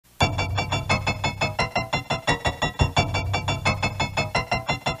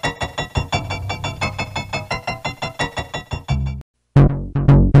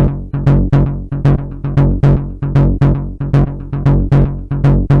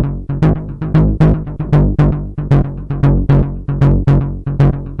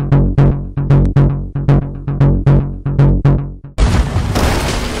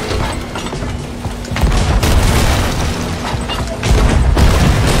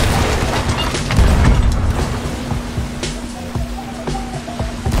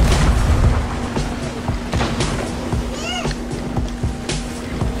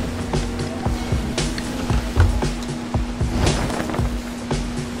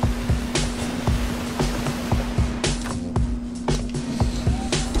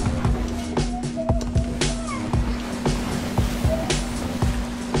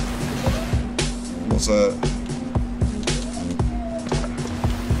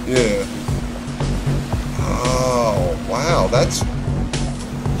Yeah. Oh, wow, that's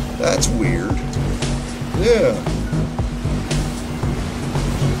weird. Yeah.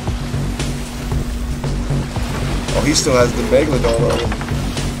 Oh, he still has the Megalodon on him.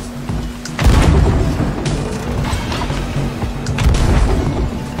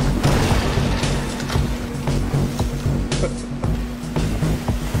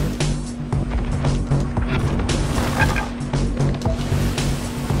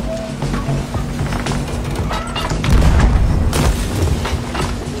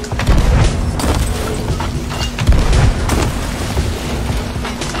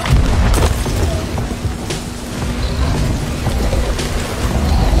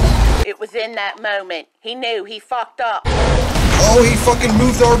 In that moment, he knew he fucked up. Oh, he fucking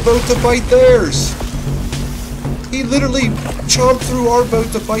moved our boat to bite theirs. He literally chomped through our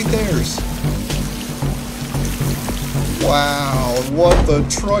boat to bite theirs. Wow, what the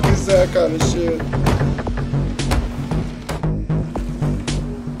truck is that kind of shit?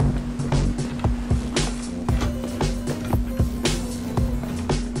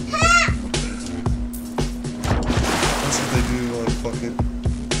 That's what they do on fucking...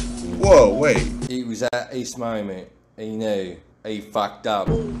 Whoa, wait. It was at this moment he knew he fucked up.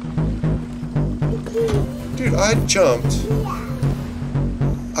 Dude, I jumped.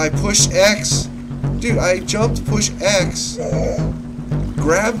 I pushed X. Dude, I jumped, pushed X,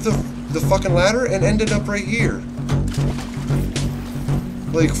 grabbed the fucking ladder, and ended up right here.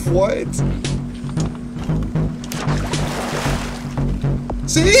 Like, what?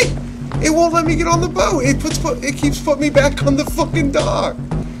 See? It won't let me get on the boat. It keeps putting me back on the fucking dock.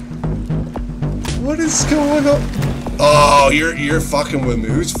 What is going on? Oh, you're fucking with me.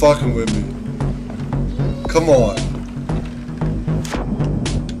 Who's fucking with me? Come on.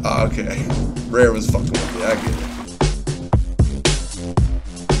 Oh, okay. Rare was fucking with me. I get it.